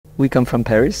We come from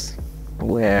Paris,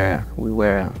 where we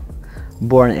were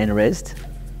born and raised.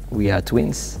 We are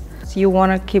twins. So you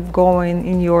want to keep going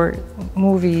in your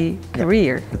movie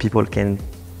career. People can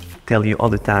tell you all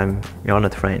the time, you're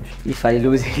not French. If I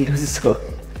lose, he loses, so.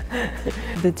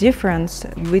 The difference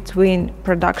between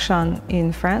production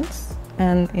in France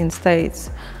and in States.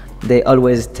 They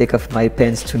always take off my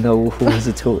pants to know who is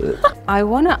it. I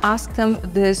want to ask them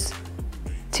this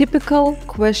typical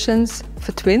questions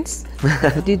for twins.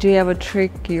 Did you ever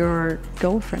trick your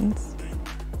girlfriends?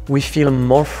 We feel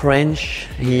more French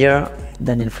here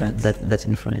Than in France. than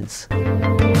in France.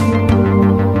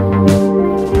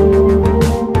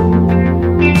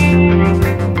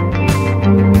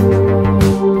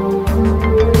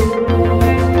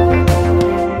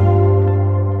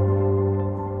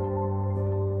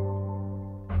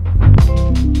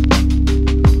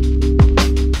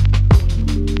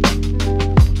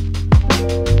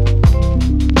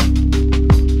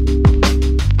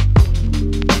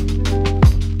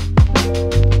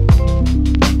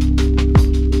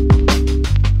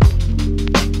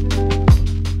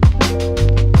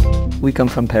 We come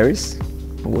from Paris,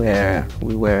 where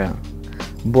we were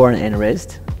born and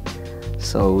raised.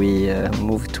 So we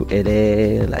moved to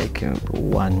LA like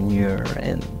 1 year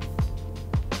and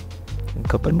a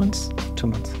couple months, 2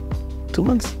 months. 2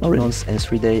 months already? Months and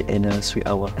 3 days and 3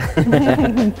 hours.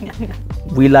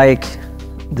 We like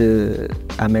the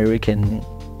American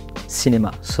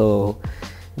cinema, so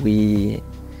we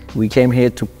came here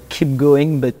to keep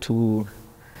going, but to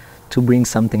bring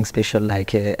something special,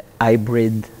 like a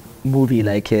hybrid movie,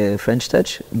 like a French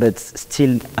touch, but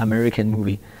still American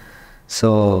movie.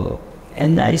 So,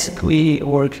 and I think we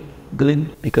work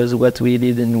good, because what we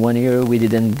did in 1 year, we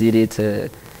didn't did it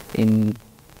in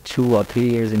 2 or 3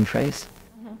 years in France.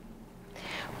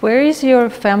 Where is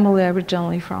your family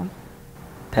originally from?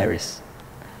 Paris.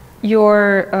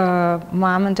 Your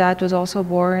mom and dad was also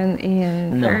born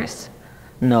in No. Paris?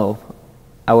 No,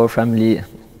 our family,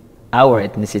 our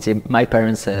ethnicity, my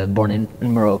parents are born in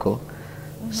Morocco.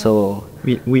 So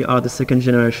We are the second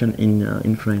generation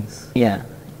in France. yeah,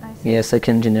 yeah,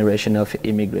 second generation of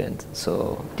immigrant.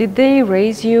 So Did they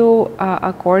raise you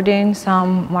according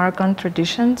some Moroccan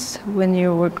traditions when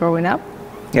you were growing up?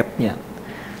 yep, yeah.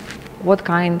 What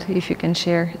kind, if you can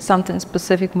share, something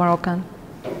specific Moroccan?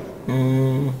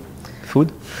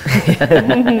 Food.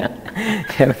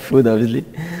 Yeah, food obviously,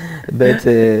 but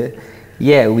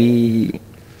yeah, we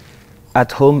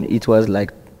at home it was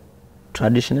like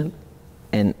traditional,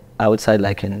 and outside,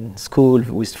 like in school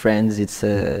with friends, it's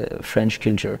a French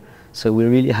culture. So we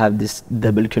really have this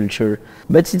double culture,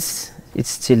 but it's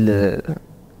still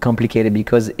complicated,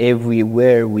 because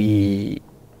everywhere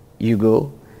you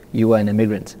go, you are an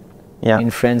immigrant. Yeah.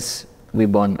 In France, we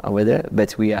born over there,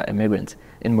 but we are immigrant.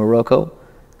 In Morocco,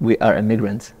 we are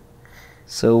immigrants.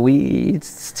 So it's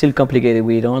still complicated.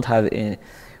 We don't have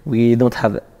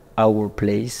our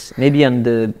place. Maybe on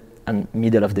the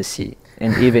middle of the sea,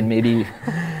 and even maybe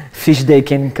fish they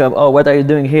can come. Oh, what are you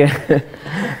doing here?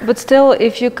 But still,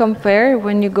 if you compare,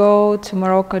 when you go to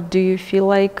Morocco, do you feel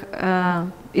like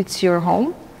it's your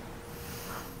home?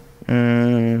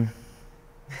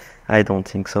 I don't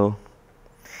think so.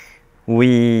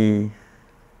 We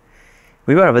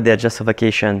were over there just for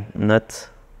vacation, not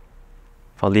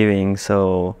for living.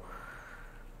 So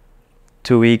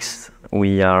 2 weeks,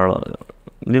 we are a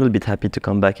little bit happy to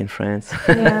come back in France.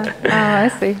 Yeah, I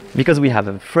see. Because we have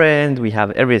a friend, we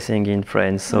have everything in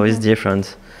France, so it's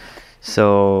different.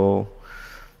 So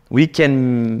we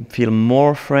can feel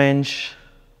more French,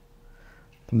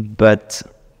 but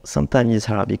sometimes it's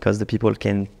hard because the people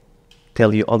can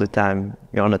tell you all the time,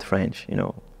 you're not French, you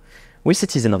know. We're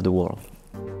citizens of the world.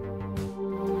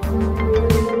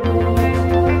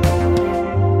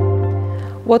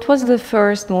 What was the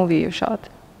first movie you shot?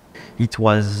 It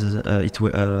was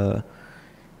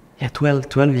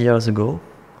 12 years ago,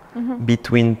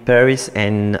 between Paris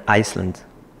and Iceland.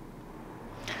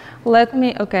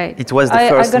 Okay. It was the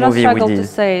first I'm movie we gonna struggle to did.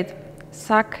 say it.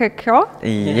 Sacré-Cœur?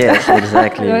 Yes,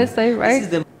 exactly. Do I say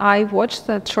right? I watched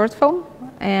that short film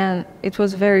and it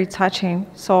was very touching.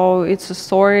 So it's a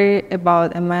story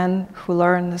about a man who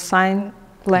learned the sign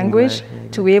language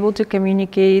to be able to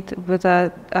communicate with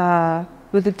a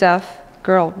deaf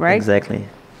girl, right? Exactly.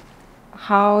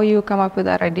 How you come up with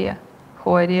that idea?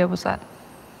 Whose idea was that?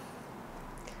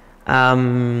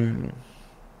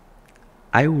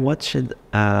 I watched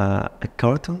a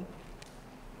cartoon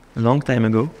a long time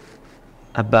ago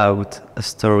about a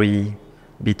story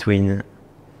between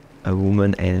a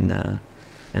woman and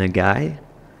a guy,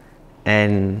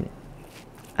 and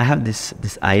I have this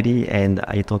idea, and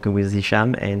I talked with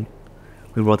HICHAM, and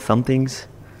we wrote some things,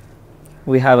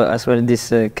 We have as well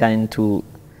this kind to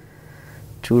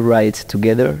write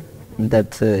together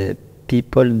that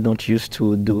people don't used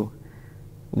to do.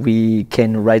 We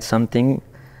can write something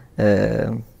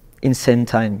in same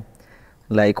time,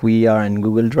 like we are in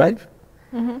Google Drive,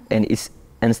 and it's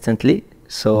instantly.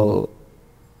 So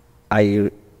I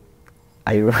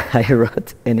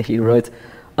wrote and he wrote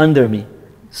under me.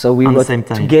 So we wrote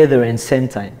together in same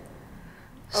time.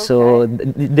 Okay. So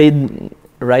they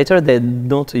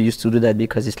don't used to do that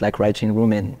because it's like writing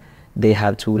room and they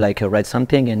have to like write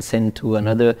something and send to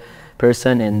another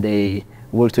person and they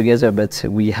work together. But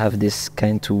we have this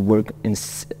kind to work in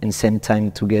same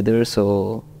time together.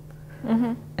 So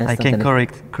I can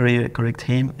correct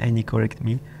him and he correct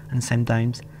me and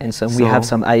sometimes. And so we have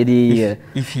some idea.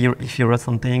 If you wrote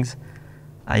some things,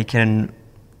 I can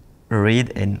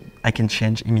read and I can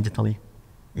change immediately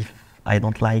if I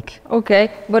don't like.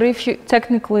 Okay, but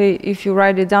if you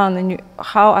write it down and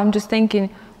I'm just thinking,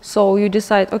 so you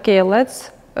decide, okay,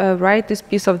 let's write this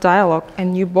piece of dialogue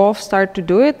and you both start to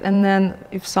do it, and then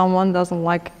if someone doesn't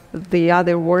like the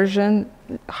other version,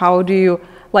 how do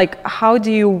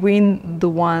you win the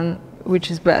one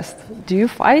which is best? Do you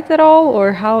fight at all,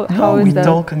 or how is that? We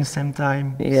talk at the same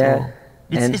time. Yeah.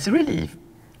 So it's really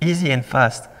easy and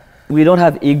fast. We don't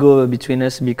have ego between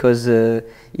us because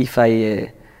if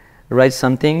I write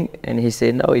something and he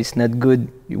say no, it's not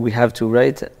good, we have to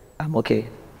write, I'm okay.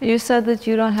 You said that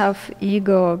you don't have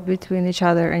ego between each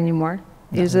other anymore.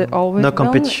 No. Is it always no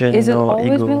competition? Is it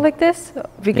always been like this?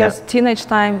 Because teenage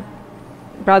time,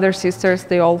 brothers, sisters,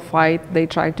 they all fight. They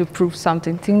try to prove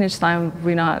something. Teenage time,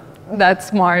 we're not that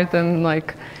smart and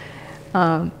like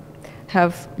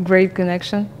have great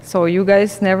connection. So you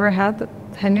guys never had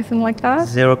anything like that?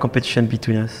 Zero competition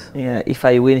between us. Yeah, if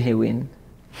I win, he win.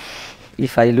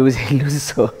 If I lose, he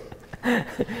lose.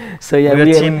 So yeah, we're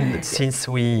a team since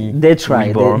we. They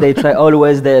try. They try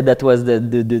always. That was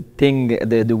the thing.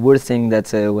 The worst thing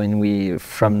that when we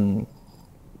from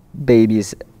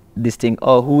babies, this thing.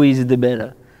 Oh, who is the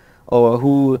better? Or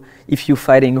who? If you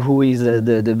fighting, who is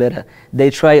the better?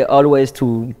 They try always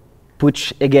to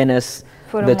push against us.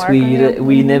 But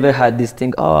we never had this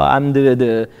thing. Oh, I'm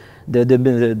the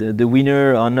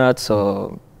winner or not.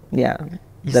 So yeah.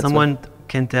 If someone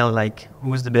can tell like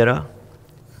who's the better.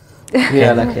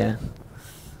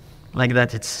 Like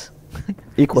that, it's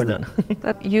equal.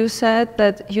 You said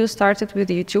that you started with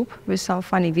YouTube with some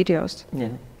funny videos. Yeah.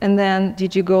 And then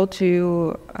did you go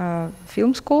to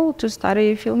film school to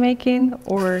study filmmaking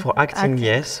or? For acting,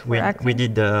 yes. We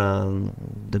did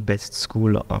the best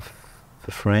school of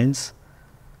France.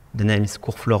 The name is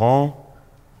Cours Florent.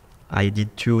 I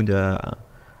did too the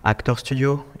actor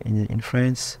studio in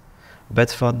France.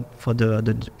 But for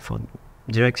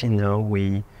directing, no,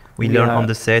 we learn on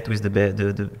the set with the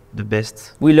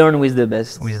best. We learn with the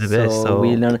best. With the best. So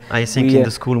we learn. I think in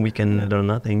the school we can learn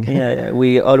nothing. Yeah,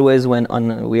 we always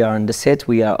we are on the set.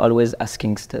 We are always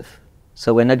asking stuff.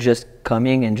 So we're not just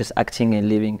coming and just acting and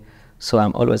leaving. So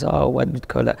I'm always, what do you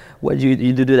call that? Why do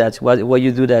you do that? Why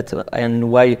you do that?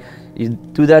 And why you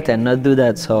do that and not do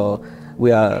that? So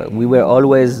we were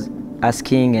always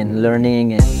asking and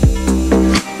learning and.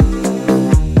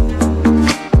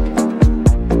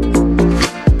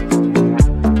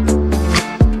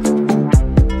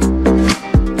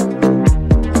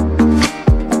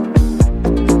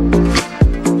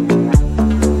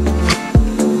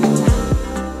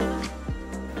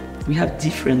 We have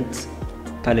different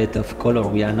palette of color.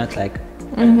 We are not like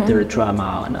under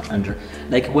drama under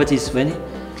like what is funny.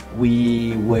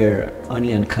 We were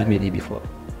only on comedy before.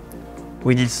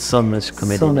 We did so much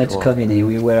comedy. So much comedy.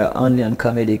 We were only on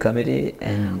comedy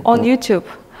and on YouTube.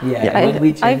 Yeah,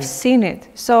 I've seen it.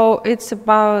 So it's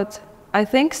about. I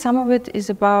think some of it is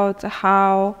about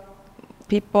how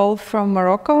people from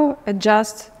Morocco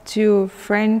adjust to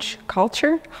French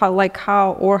culture,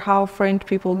 how French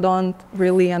people don't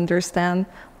really understand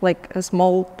like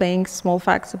small things, small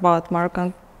facts about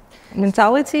Moroccan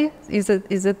mentality. Is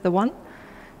it the one?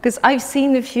 Because I've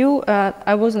seen a few.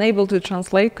 I wasn't able to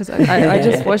translate because I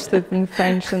just watched it in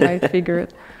French and I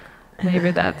figured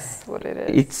maybe that's what it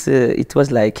is. It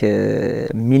was like a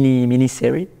mini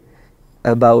series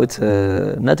about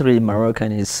not really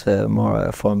Moroccan. It's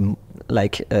more from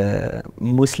like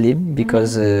Muslim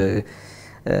because in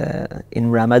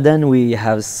Ramadan we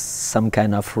have some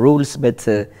kind of rules, but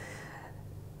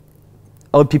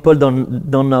all people don't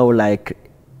know like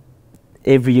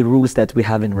every rules that we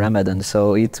have in Ramadan.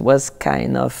 So it was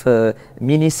kind of a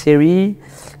mini-series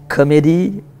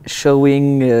comedy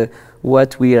showing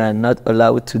what we are not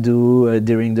allowed to do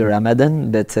during the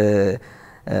Ramadan, but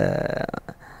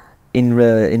in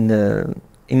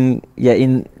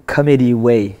comedy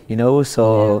way, you know.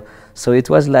 So so it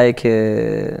was like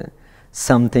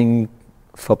something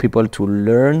for people to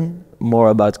learn more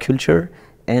about culture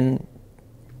and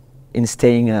in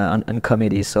staying on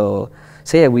comedy. So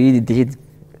yeah, we did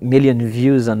million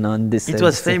views on this. It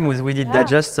was famous. We did that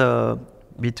just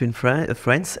between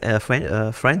friends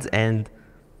and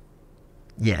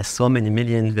yes, so many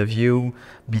millions of views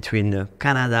between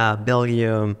Canada,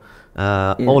 Belgium,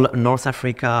 all North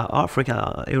Africa,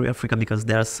 Africa, because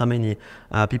there are so many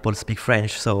people speak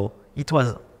French. So it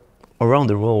was around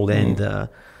the world, and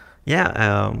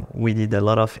we did a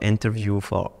lot of interview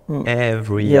for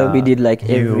every. Yeah, we did like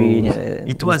every.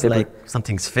 It was like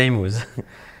something's famous.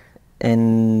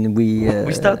 And we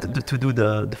started to do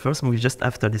the first movie just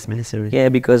after this miniseries. Yeah,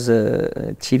 because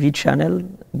TV channel,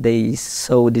 they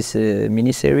saw this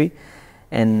miniseries,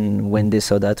 and when they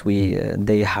saw that,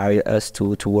 they hired us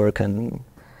to work on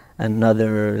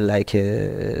another like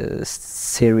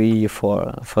series for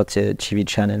the TV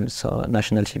channel, so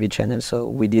national TV channel. So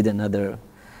we did another.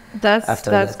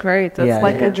 That's great. That's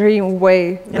like a dream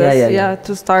way.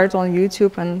 To start on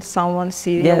YouTube and someone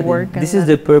see your work. This is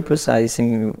the purpose, I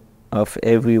think, of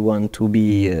everyone to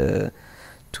be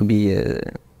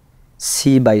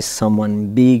seen by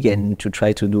someone big and to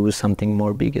try to do something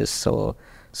more bigger. So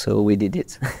we did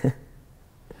it.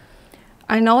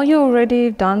 I know you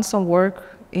already done some work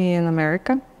in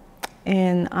America,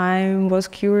 and I was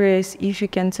curious if you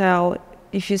can tell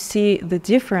if you see the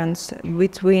difference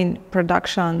between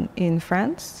production in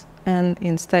France and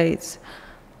in States,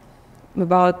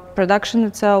 about production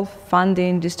itself,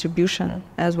 funding, distribution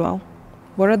as well.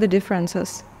 What are the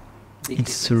differences?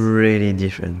 It's really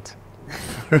different.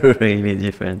 Really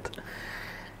different.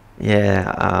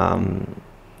 Yeah,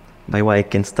 by where I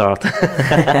can start.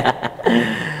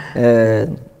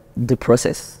 The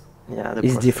process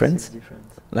is different.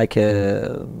 Like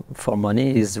for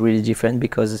money is really different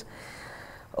because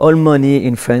all money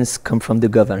in France come from the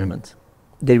government.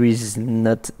 There is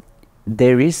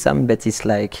some, but it's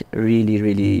like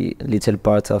really little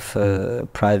part of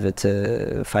private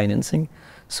financing.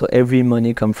 So every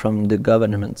money come from the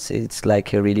government. It's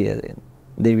like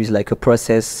there is like a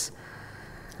process,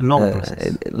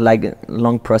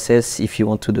 long process. If you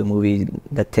want to do a movie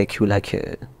that take you like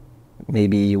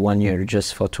maybe 1 year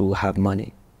just to have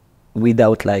money,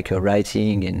 without like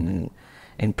writing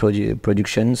and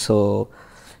production. So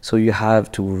you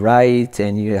have to write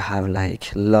and you have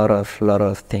like lot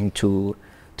of things to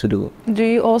do. Do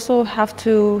you also have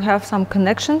to have some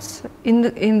connections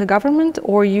in the government,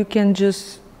 or you can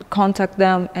just contact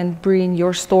them and bring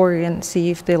your story and see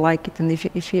if they like it and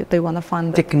if they want to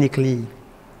fund it? Technically,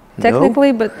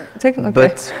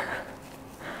 but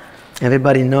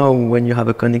everybody know when you have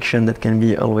a connection that can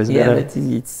be always better. Yeah, but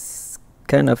it's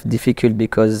kind of difficult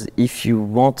because if you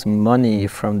want money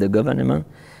from the government,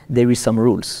 there is some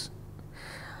rules.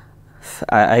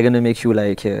 I'm gonna make you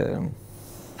like.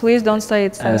 Please don't say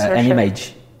it's an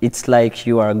image. It's like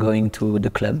you are going to the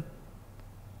club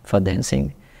for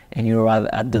dancing, and you arrive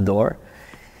at the door,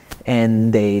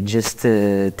 and they just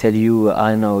tell you,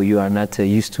 "I know you are not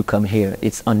used to come here.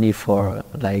 It's only for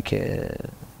like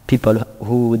people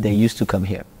who they used to come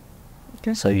here."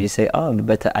 Okay. So you say, "Oh,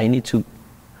 but I need to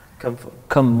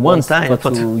come one once time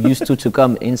to used to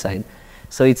come inside."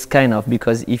 So it's kind of,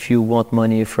 because if you want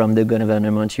money from the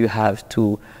government, you have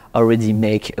to already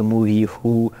make a movie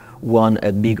who won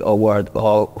a big award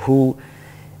or who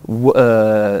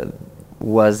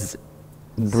was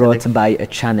brought by a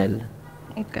channel.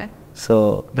 Okay.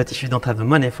 So, but if you don't have the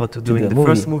money to doing the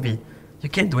first movie, you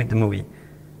can't do the movie.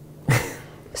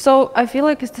 So I feel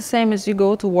like it's the same as you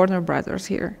go to Warner Brothers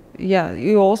here. Yeah,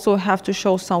 you also have to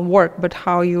show some work, but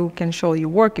how you can show your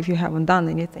work if you haven't done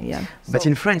anything yet? But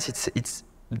in France, it's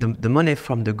the money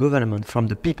from the government, from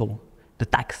the people, the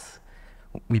tax.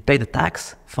 We pay the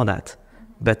tax for that,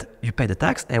 but you pay the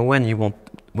tax, and when you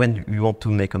want to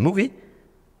make a movie,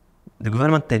 the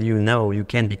government tell you no, you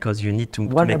can't, because you need to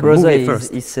make a movie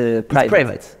first. It's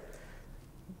private.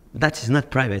 That is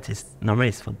not private. It's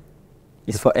normally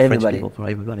it's for everybody. People, for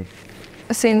everybody.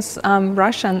 Since I'm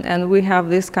Russian and we have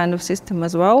this kind of system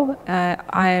as well,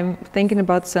 I'm thinking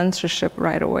about censorship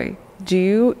right away.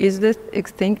 Is this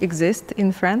thing exist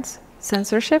in France,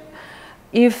 censorship?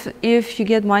 If you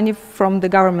get money from the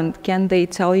government, can they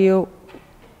tell you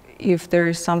if there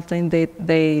is something that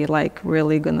they like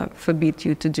really gonna forbid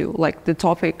you to do, like the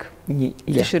topic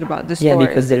to shoot about, the story? Yeah,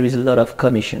 because there is a lot of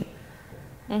commission.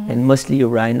 And mostly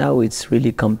right now it's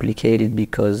really complicated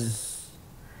because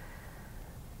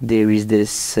there is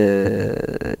this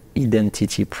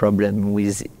identity problem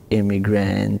with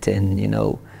immigrant, and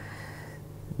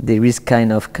there is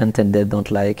kind of content they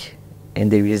don't like,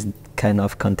 and there is kind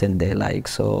of content they like.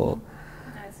 So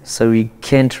you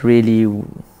can't really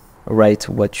write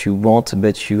what you want,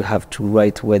 but you have to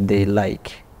write what they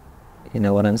like. You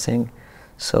know what I'm saying?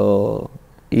 So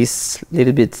it's a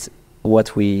little bit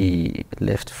what we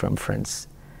left from France.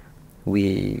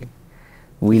 We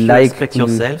like respect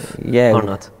yourself, yeah, or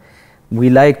not? We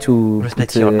like to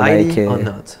Respect put, your like ID or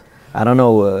not? I don't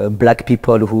know, black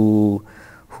people who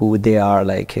they are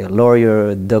like a lawyer,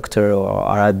 a doctor, or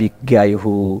Arabic guy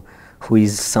who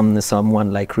is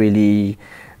someone like really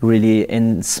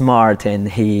and smart, and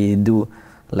he do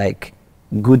like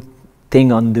good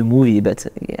thing on the movie. But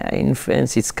yeah, in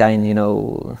France it's kind, you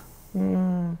know.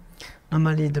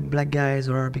 Normally the black guys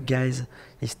or Arabic guys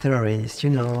is terrorists, you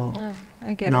know.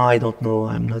 I get No, it. I don't know.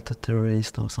 I'm not a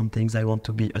terrorist or some things. I want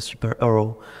to be a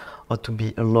superhero or to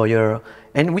be a lawyer.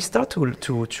 And we start to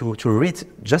read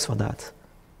just for that.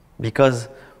 Because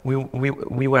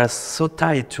we were so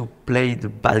tired to play the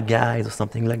bad guys or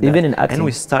something like that. Even in acting. And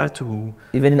we start to...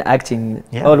 Even in acting,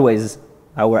 Yeah. always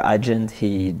our agent,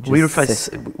 he just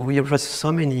we refresh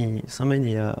so many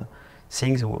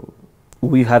things.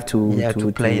 We have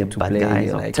to play a bad guy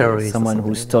or like terrorist or someone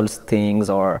who something. steals things,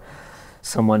 or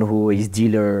someone who is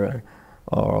dealer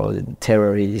or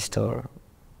terrorist, or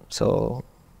so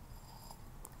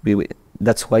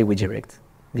that's why we direct,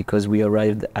 because we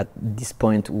arrived at this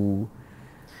point who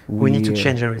We need to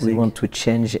change everything. We want to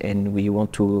change, and we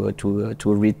want to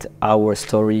read our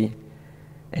story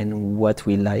and what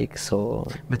we like. So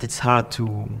But it's hard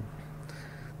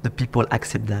the people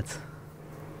accept that.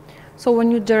 So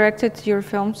when you directed your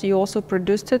films, you also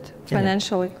produced it Yeah.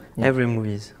 financially? Yeah. Every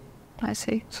movies. I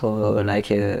see. So like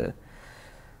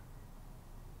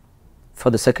for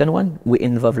the second one, we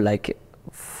involved like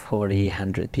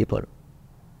 400 people.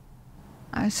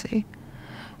 I see.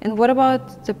 And what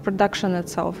about the production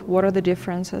itself? What are the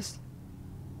differences?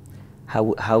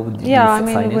 How did Yeah, you I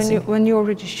mean, financing? when you're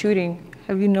already shooting,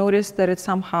 have you noticed that it's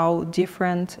somehow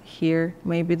different here?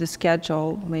 Maybe the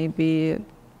schedule, maybe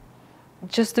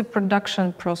just the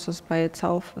production process by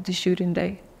itself, the shooting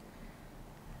day.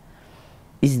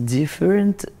 It's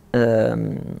different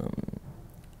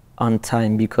on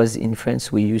time, because in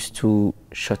France we used to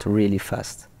shoot really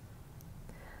fast.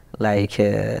 Like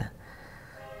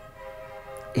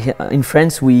in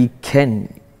France we can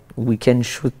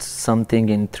shoot something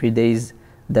in 3 days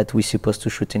that we're supposed to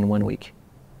shoot in 1 week.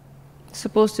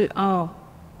 Supposed to, oh,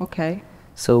 okay.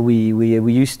 So we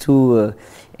used to,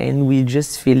 and we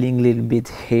just feeling a little bit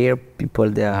here. People,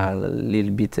 they are a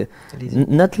little bit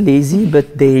not lazy,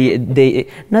 but they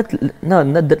not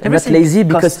lazy,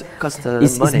 because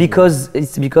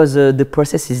it's because the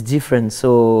process is different.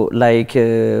 So like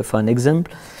for an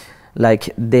example,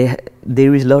 like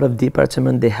there is a lot of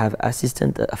department. They have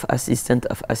assistant of assistant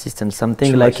of assistant.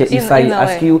 Something Sure, like if I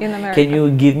ask you, can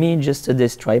you give me just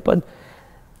this tripod?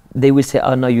 They will say,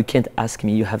 oh no, you can't ask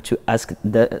me. You have to ask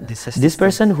this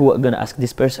person who are gonna ask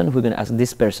this person who are gonna ask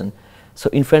this person. So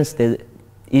in France,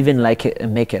 even like a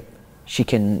makeup, she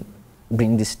can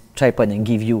bring this tripod and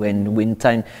give you and win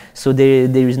time. So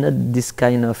there is not this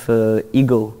kind of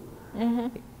ego. Mm-hmm.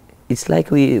 It's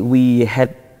like we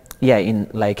had, yeah, in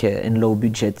like in low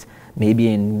budget, maybe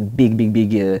in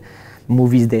big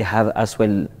movies they have as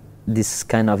well this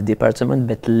kind of department,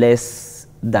 but less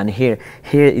than here.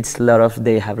 Here it's a lot of,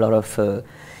 they have a lot of,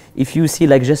 if you see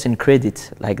like just in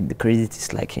credit, like the credit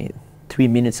is like 3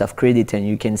 minutes of credit, and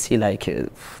you can see like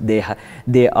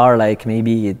they are like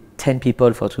maybe 10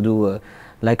 people for to do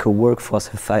like a workforce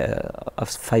of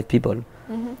 5 people.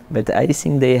 Mm-hmm. But I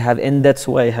think they have, and that's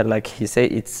why like he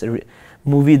said, it's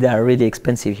movies that are really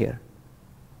expensive here.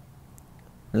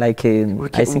 Like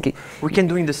I think we can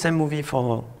do in the same movie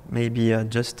for maybe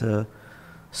just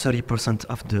 30%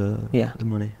 of the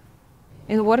money.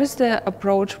 And what is the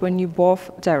approach when you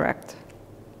both direct?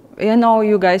 I know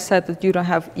you guys said that you don't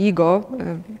have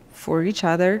ego for each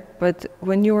other, but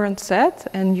when you're on set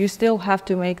and you still have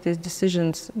to make these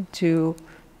decisions to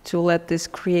let this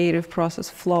creative process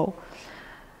flow.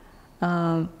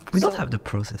 We don't have the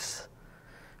process.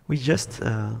 We just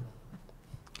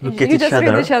look You at each just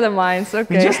other. read each other's minds,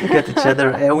 okay. We just look at each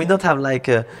other, and we don't have like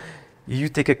you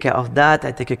take care of that,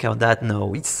 I take care of that.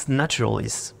 No, it's natural.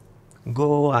 It's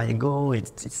go, I go.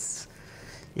 It's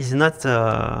not.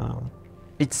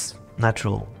 It's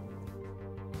natural.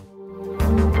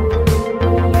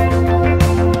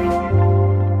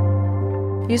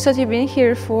 You said you've been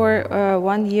here for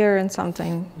 1 year and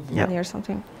something. Yeah. 1 year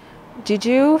something. Did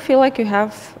you feel like you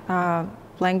have a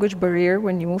language barrier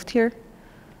when you moved here?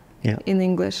 Yeah. In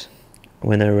English.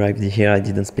 When I arrived here, I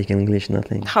didn't speak English,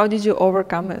 nothing. How did you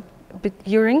overcome it? but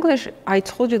your English, I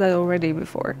told you that already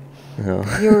before. No.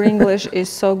 Your English is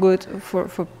so good for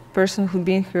person who's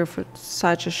been here for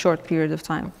such a short period of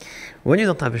time. When you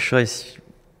don't have a choice,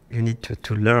 you need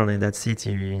to learn, and that's it.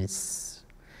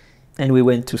 And we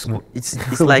went to school. It's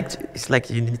like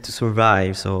you need to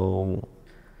survive. So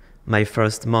my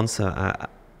first months, I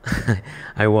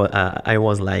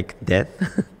was like dead,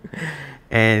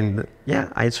 and yeah,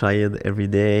 I tried every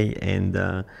day, and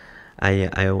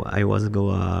I was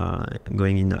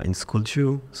going in school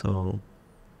too. So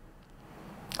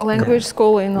Language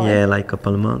school in yeah, like a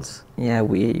couple of months. Yeah,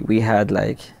 we had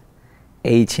like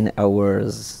 18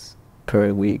 hours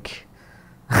per week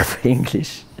of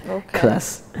English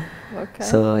class. Okay.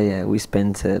 So yeah, we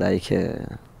spent like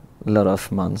a lot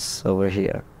of months over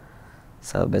here.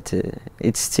 So, but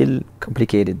it's still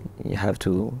complicated. You have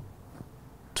to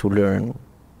learn.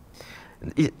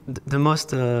 The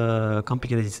most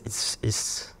complicated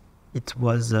it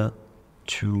was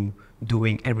to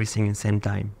doing everything at the same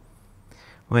time.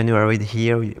 When we were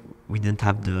here, we didn't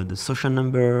have the social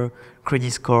number,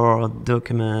 credit score,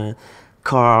 document,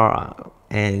 car,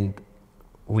 and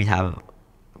we had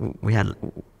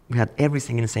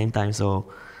everything at the same time. So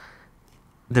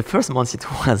the first month it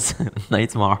was a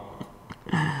nightmare.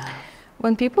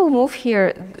 When people move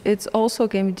here, it's also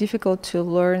can be difficult to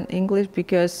learn English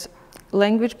because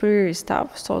language barrier is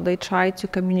tough, so they try to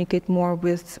communicate more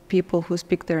with people who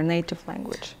speak their native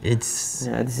language. It's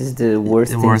This is the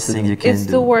worst thing you can do. It's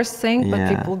the worst thing, but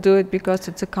Yeah. people do it because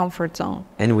it's a comfort zone.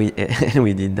 And we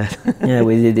did that. Yeah,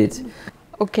 we did it.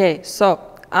 Okay, so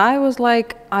I was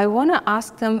like, I want to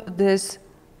ask them this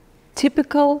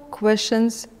typical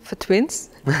questions for twins.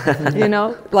 You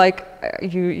know, like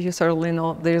you certainly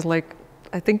know there's like,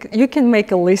 I think you can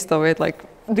make a list of it, like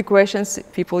the questions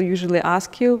people usually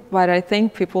ask you, but I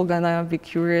think people gonna be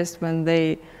curious when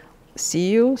they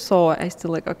see you. So I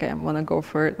still like, okay, I'm gonna go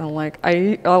for it. And like,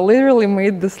 I literally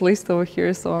made this list over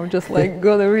here, so I'm just like,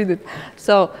 gonna read it.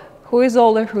 So who is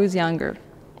older, who is younger?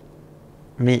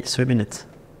 Me, 3 minutes.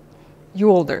 You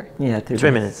older. Yeah,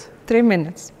 3 minutes. 3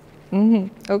 minutes.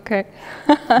 Okay.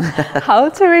 How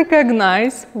to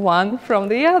recognize one from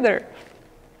the other?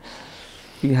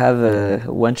 You have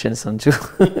one chance on two.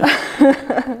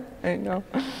 I know.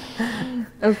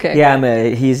 Okay. Yeah,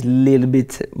 he's a little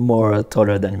bit more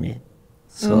taller than me.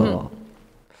 So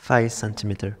 5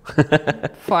 centimeters.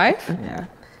 5? yeah,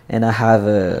 and I have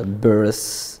a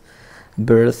birth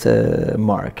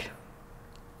mark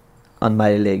on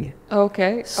my leg.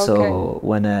 Okay. So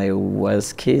when I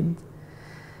was kid,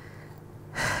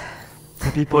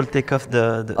 People take off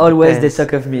the always they pants.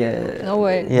 talk of me. No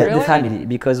way. Yeah, Really? The family,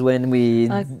 because when we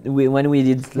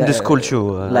did The school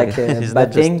shoe. like it's bad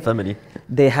not thing, just family.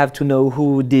 they have to know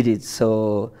who did it.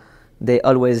 So they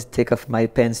always take off my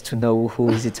pants to know who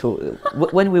is it.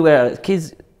 When we were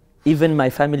kids, even my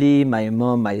family, my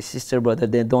mom, my sister, brother,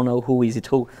 they don't know who is it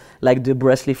who. Like the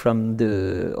bracelet from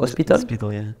the hospital.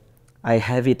 Hospital, yeah. I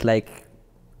have it like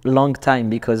long time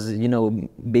because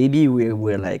baby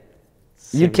we're like.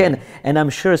 You can, and I'm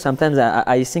sure sometimes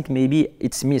I think maybe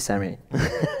it's me, Samir.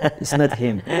 It's not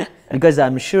him, because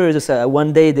I'm sure just,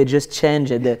 one day they just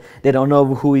change and they don't know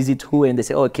who is it who, and they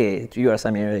say, okay, you are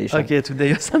Samir. Hisham. Okay, today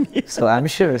you're Samir. So I'm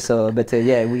sure. So, but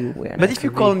yeah, we. But if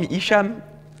you call me Hisham,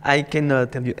 I can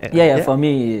tell you. Yeah. For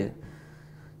me,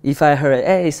 if I heard,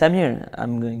 hey, Samir,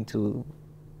 I'm going to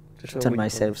tell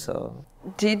myself. So.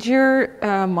 Did your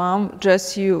mom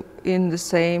dress you in the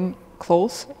same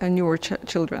clothes and you were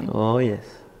children? Oh yes.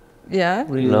 Yeah?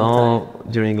 Really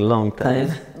During a long time.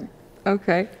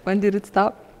 Okay. When did it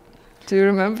stop? Do you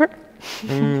remember?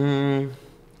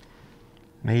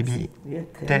 Maybe Yeah,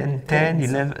 10,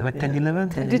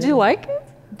 11. Did you like it?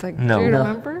 Like, No. do you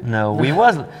remember? No,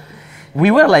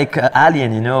 we were like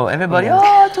alien, everybody,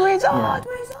 twins,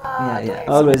 twins, Yeah.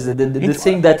 Always the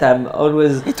thing that I'm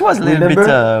always. It was a little bit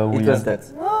remember, weird. It was that.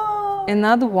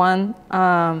 Another one.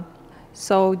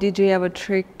 So did you ever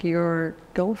trick your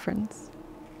girlfriends?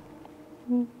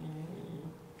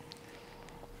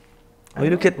 Why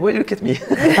look at me?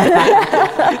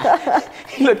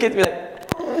 Look at me like.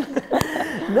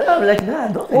 No, I'm like, no,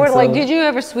 I don't think Or so. like, did you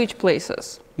ever switch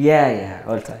places? Yeah,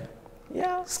 all the time.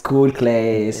 Yeah. School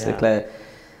class, Yeah.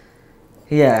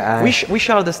 Yeah. We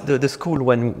shared the school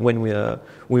when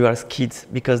we were kids,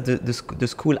 because the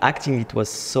school acting, it was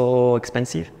so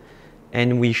expensive,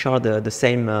 and we shared the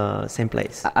same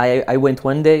place. I went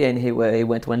one day and he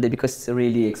went one day because it's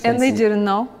really expensive. And they didn't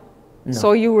know? No.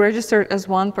 So you registered as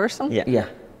one person? Yeah. Yeah.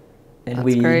 And That's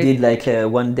we great. did like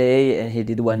one day and he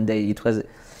did one day.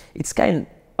 It's kind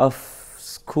of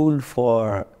school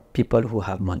for people who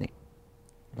have money.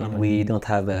 and we don't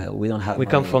have We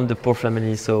come money. from the poor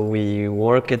family, so we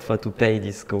work it for to pay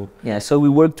this school. Yeah, so we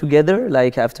work together,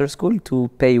 like after school, to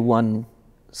pay one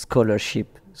scholarship.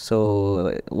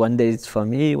 So one day it's for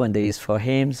me, one day it's for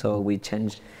him. So we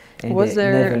change, and Was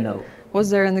they never there know. was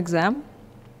there an exam?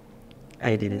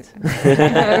 I did it.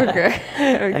 Okay.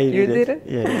 You did it?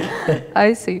 Yeah.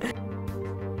 I see.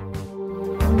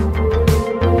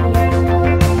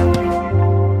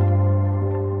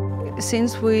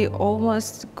 Since we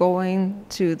almost going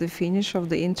to the finish of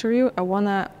the interview, I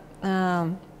wanna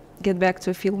get back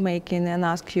to filmmaking and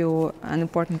ask you an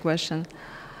important question.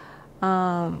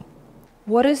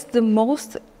 What is the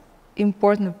most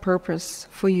important purpose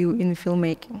for you in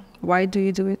filmmaking? Why do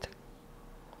you do it?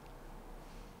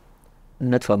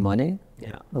 Not for money,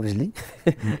 Yeah. obviously,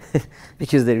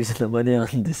 because there is no money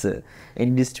on this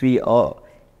industry, or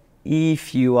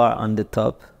if you are on the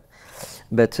top.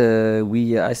 But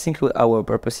I think our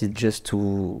purpose is just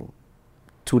to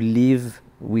live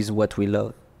with what we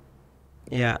love.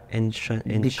 Yeah, and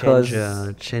Because-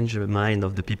 change the mind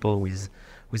of the people with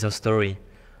our story.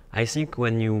 I think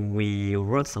when we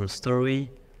wrote some story,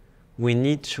 we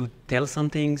need to tell some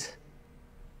things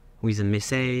with a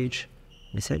message,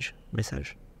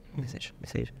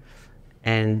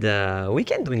 and we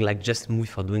can doing like just movie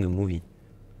for doing a movie.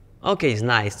 Okay, it's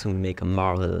nice to make a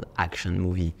Marvel action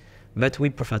movie, but we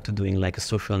prefer to doing like a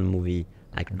social movie,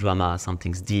 like drama,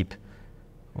 something's deep,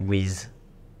 with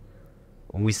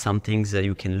some things that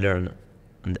you can learn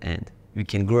in the end. You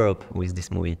can grow up with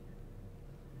this movie.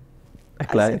 I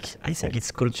think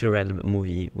it's cultural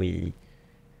movie.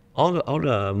 All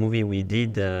the movie we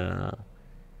did, there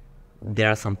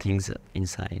are some things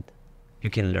inside. You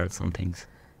can learn some things.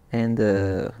 And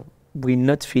we're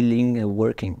not feeling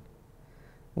working.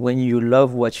 When you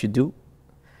love what you do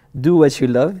what you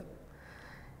love,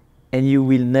 and you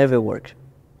will never work.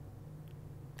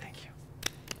 Thank you.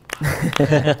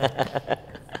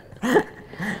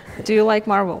 Do you like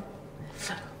Marvel?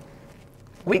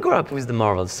 We grew up with the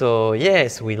Marvel, so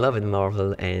yes, we love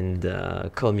Marvel and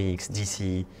comics,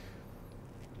 DC.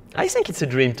 I think it's a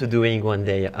dream to doing one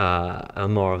day a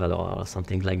Marvel or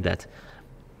something like that.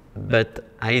 But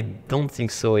I don't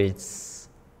think so. It's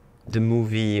the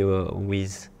movie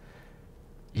with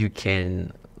you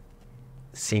can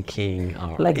thinking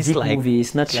or Like it's deep like movie,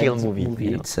 it's not chill like movie. movie.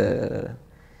 You know?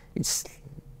 It's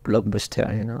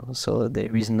blockbuster, you know. So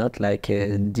there is not like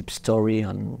a deep story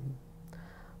on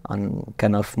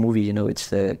kind of movie, you know.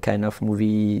 It's a kind of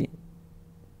movie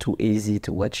too easy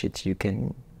to watch it. You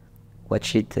can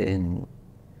watch it and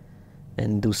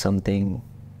do something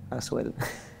as well.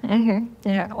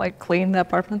 Yeah, like clean the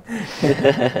apartment.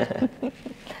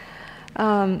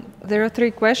 There are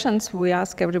 3 questions we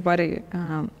ask everybody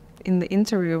in the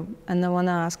interview, and I want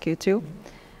to ask you too.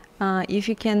 If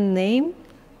you can name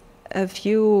a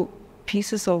few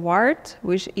pieces of art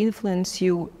which influenced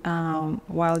you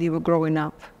while you were growing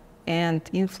up and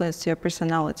influenced your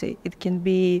personality. It can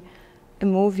be a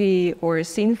movie or a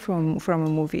scene from a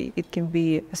movie. It can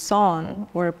be a song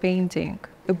or a painting,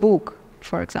 a book,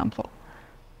 for example.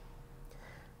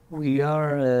 We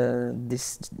are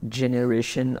this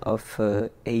generation of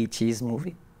 80s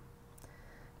movie,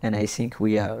 and I think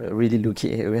we are really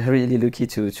lucky. We are really lucky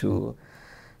to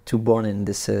born in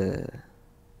this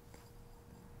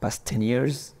past 10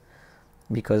 years,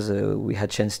 because we had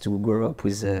chance to grow up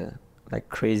with like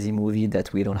crazy movie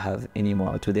that we don't have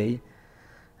anymore today,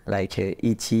 like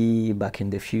E.T., Back in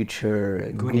the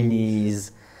Future,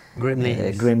 Goonies,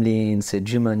 Gremlins,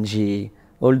 Jumanji.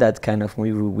 All that kind of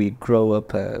movie, we grow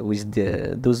up with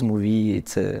those movies.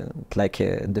 It's like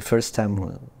the first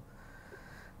time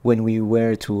when we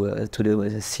were to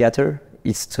the theater,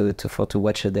 it's to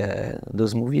watch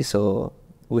those movies. So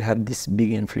we have this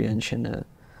big influence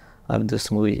of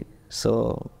this movie.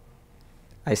 So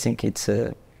I think it's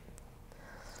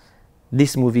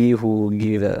this movie who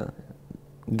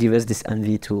give us this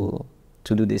envy to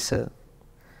do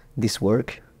this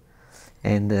work.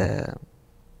 And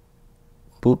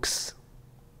books,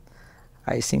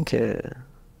 I think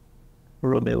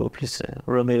Romeo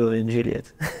and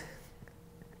Juliet.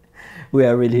 We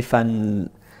are really fan.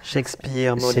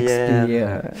 Shakespeare,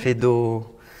 Molière, Feydeau.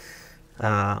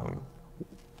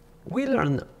 We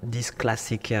learn this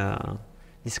classic on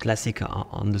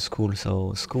the school,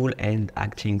 so school and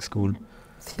acting school.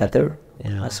 Theater,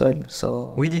 yeah, as well.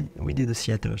 So we did the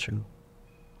theater too.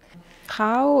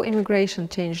 How immigration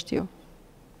changed you?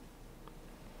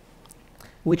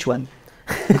 Which one?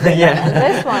 Yeah,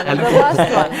 This one, the last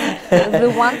one,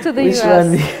 the one to the Which US.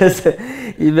 one? Because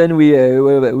even we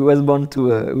were born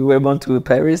to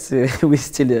Paris, we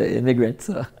still immigrants.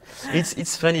 So.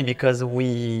 it's funny because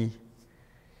we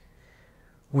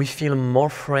We feel more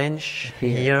French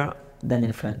here than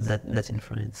in France. That's in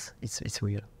France. It's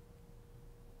weird.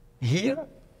 Here,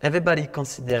 everybody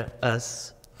considers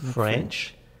us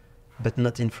French, but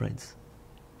not in France.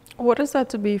 What is that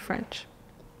to be French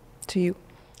to you?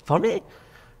 For me,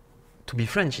 to be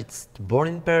French, it's born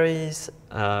in Paris,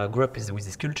 grew up with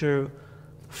this culture.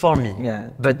 For me,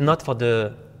 but not for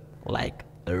the like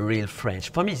a real French.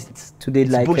 For me, it's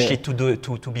like bullshit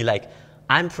to be like,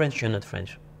 I'm French, you're not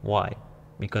French. Why?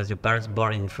 Because your parents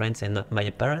born in France and not my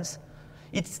parents.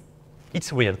 It's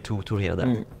weird to hear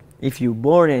that. If you're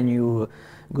born and you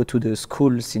go to the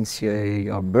school since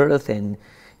your birth and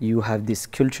you have this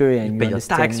culture and you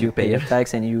understand, you pay your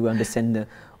tax and you understand the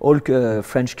all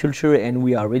French culture, and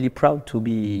we are really proud to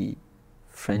be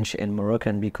French and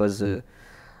Moroccan because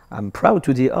I'm proud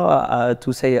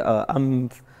to say I'm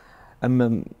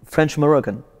French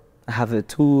Moroccan. I have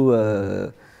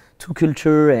two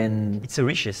culture, and it's a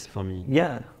riches for me.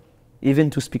 Yeah,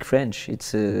 even to speak French,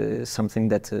 it's something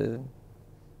that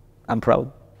I'm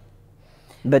proud.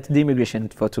 But the immigration,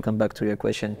 to come back to your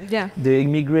question, the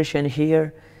immigration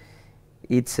here,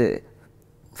 it's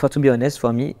to be honest,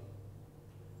 for me,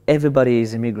 everybody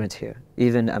is immigrant here,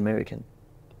 even American.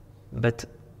 But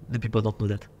the people don't know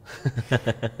that.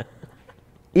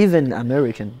 Even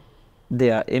American, they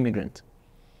are immigrant.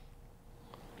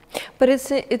 But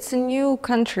it's a new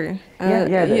country.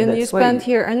 You spent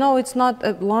here. I know it's not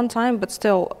a long time, but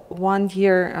still 1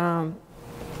 year.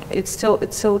 It's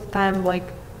still time like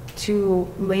to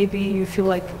maybe you feel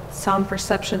like some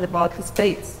perception about the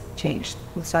States changed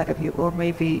inside of you, or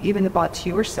maybe even about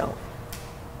yourself.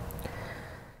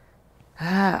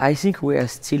 I think we are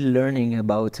still learning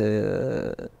about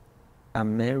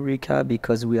America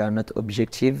because we are not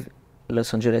objective.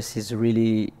 Los Angeles is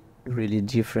really, really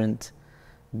different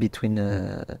between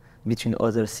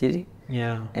other cities.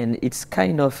 Yeah. And it's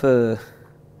kind of a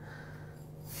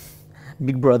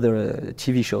Big Brother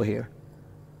TV show here.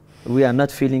 We are not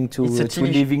feeling to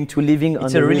living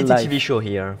on the real life. It's a reality TV show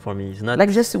here for me. It's not like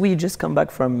we just come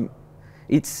back from.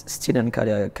 It's still in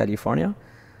California.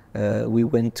 We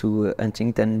went to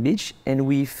Huntington Beach and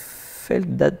we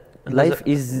felt that life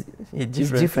is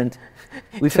different.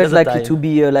 We felt like to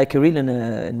be like a real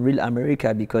in real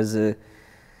America because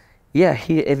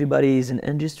here everybody is in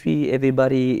industry,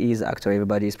 everybody is actor,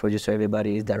 everybody is producer,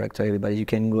 everybody is director, everybody. You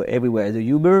can go everywhere. The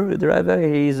Uber driver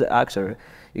is actor.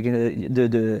 You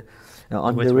can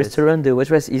on the restaurant, the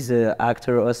waitress is an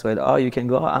actor as well. Oh, you can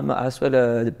go. I'm as well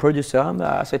the producer. I'm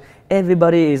as well.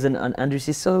 Everybody is an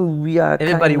industry, so we are.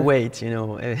 Everybody waits, you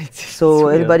know. So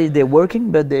everybody they're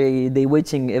working, but they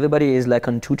waiting. Everybody is like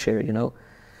on two chairs, you know,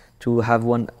 to have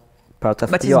one part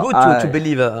of. But it's good to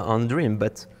believe on dream,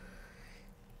 but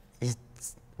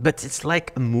it's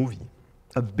like a movie,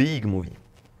 a big movie.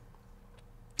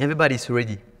 Everybody's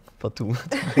ready to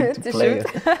play.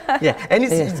 And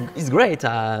it's great,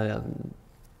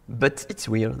 but it's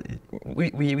weird.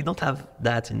 We don't have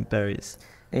that in Paris.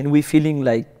 And we're feeling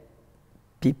like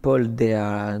people, they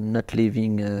are not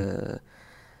living,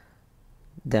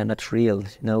 they're not real.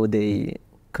 You know, they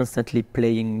constantly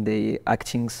playing, they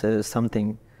acting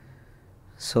something.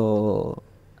 So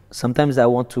sometimes I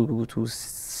want to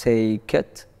say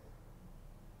cut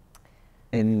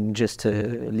and just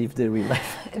live the real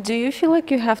life. Do you feel like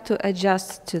you have to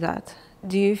adjust to that?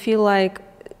 Do you feel like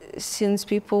since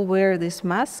people wear these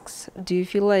masks, do you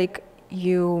feel like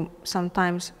you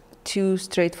sometimes too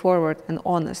straightforward and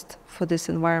honest for this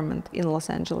environment in Los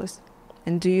Angeles?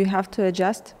 And do you have to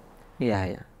adjust?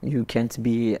 Yeah. You can't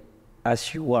be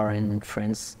as you are in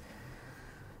France.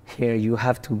 Here you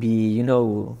have to be, you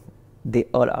know, they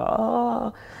all are,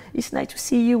 oh, it's nice to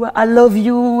see you, I love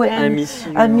you, and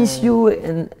I miss you.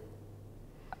 And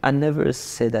I never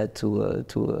say that to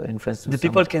in France. The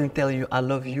people can tell you, I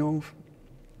love you,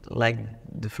 like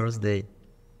the first day.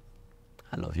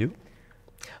 I love you.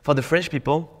 For the French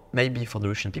people, maybe for the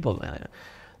Russian people,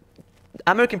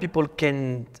 American people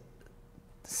can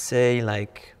say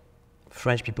like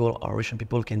French people or Russian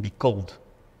people can be cold.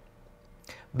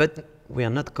 But we are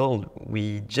not cold.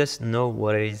 We just know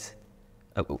what it is.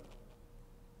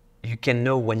 You can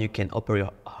know when you can open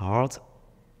your heart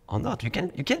or not. You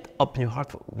can't open your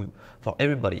heart for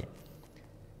everybody.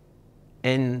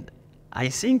 And I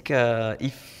think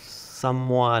if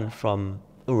someone from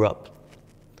Europe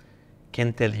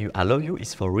can tell you I love you,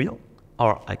 it's for real.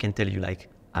 Or I can tell you like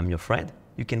I'm your friend.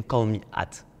 You can call me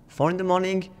at 4 in the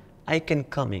morning. I can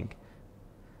coming.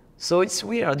 So it's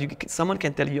weird. Someone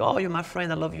can tell you, oh, you're my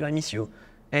friend. I love you. I miss you.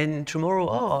 And tomorrow,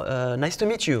 oh, nice to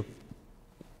meet you.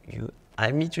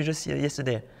 I met you just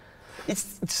yesterday.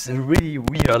 It's really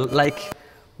weird. Like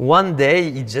one day,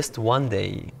 it's just one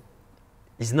day.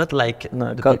 It's not like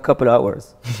No, a couple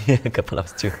hours. a couple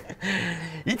of two.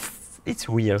 It's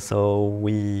weird. So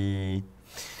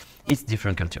it's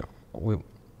different culture.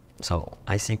 So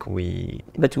I think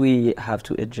But we have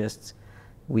to adjust.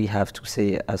 We have to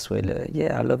say as well,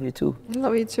 yeah, I love you too. I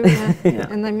love you too, yeah. Yeah.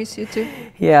 And I miss you too.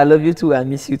 Yeah, I love you too, I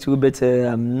miss you too, but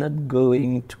I'm not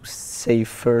going to say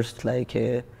first like,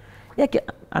 yeah,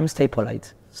 I'm stay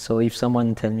polite. So if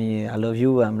someone tell me I love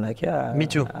you, I'm like, yeah. me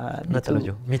too. Me Not too. I love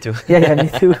you. Me too. Yeah, me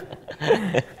too.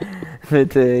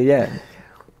 But yeah,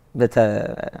 but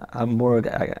I'm more,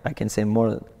 I can say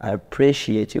more, I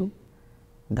appreciate you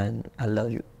than I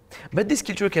love you. But this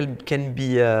culture can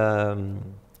be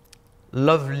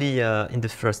lovely in the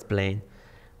first plane.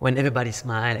 When everybody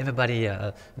smile, everybody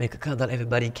make a cuddle,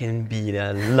 everybody can be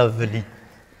lovely.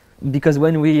 Because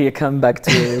when we come back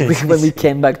to when we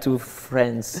came back to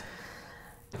France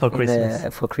For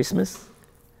Christmas.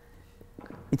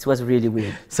 it was really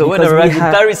weird. So when I Because we arrived in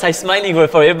had- Paris, I smiling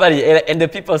for everybody, and the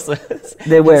people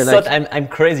They were thought like- I'm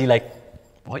crazy. Like,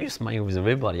 why are you smiling with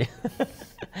everybody?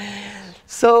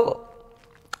 So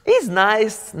it's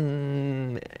nice,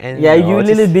 and Yeah, you a it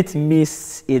little is- bit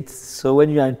miss it. So when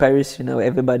you are in Paris, you know,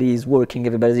 everybody is working,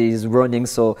 everybody is running,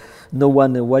 so no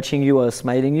one watching you or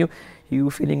smiling you. You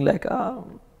feeling like, oh,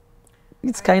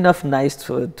 it's kind of nice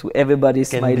to everybody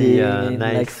Can smiling be, and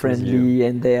nice like with friendly,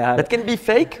 and they are. That can be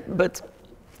fake, but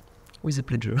with a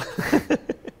pleasure.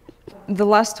 The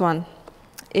last one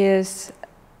is,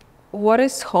 what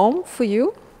is home for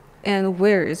you and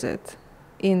where is it?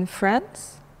 In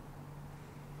France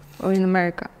or in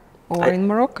America or in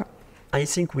Morocco? I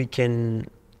think we can,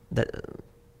 that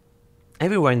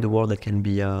everywhere in the world that can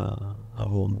be a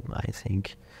home, I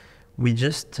think. We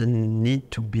just need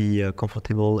to be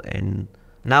comfortable, and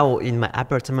now in my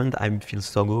apartment I feel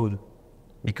so good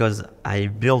because I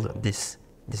built this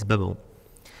bubble.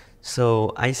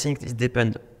 So I think it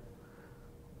depends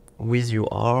with you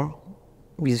are,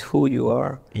 with who you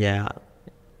are. yeah,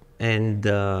 and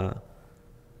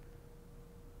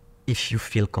if you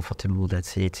feel comfortable,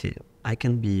 that's it. I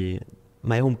can be,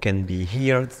 my home can be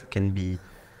here, it can be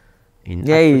in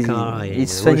Africa,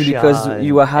 it's in funny Russia, because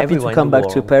you are happy everywhere to in come the back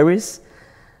to world. Paris,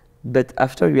 but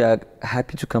after you are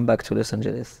happy to come back to Los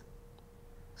Angeles.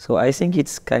 So I think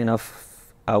it's kind of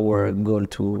our goal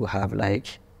to have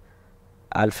like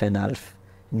half and half,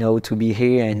 you know, to be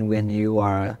here, and when you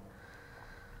are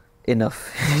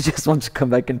enough, you just want to come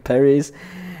back in Paris.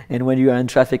 And when you are in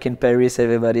traffic in Paris,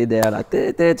 everybody they are like,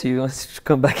 you want to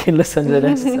come back in Los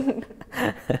Angeles.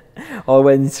 Or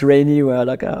when it's rainy, we are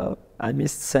like, oh, I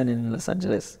missed sun in Los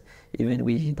Angeles. Even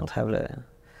we don't have a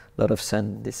lot of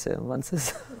sun this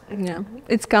months. Yeah,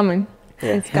 it's coming.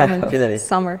 Yeah. It's coming. Finally.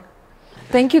 Summer.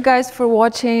 Thank you guys for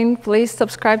watching. Please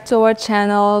subscribe to our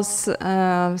channels,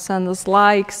 send us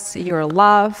likes, your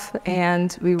love,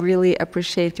 and we really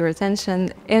appreciate your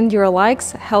attention. And your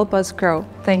likes help us grow.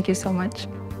 Thank you so much.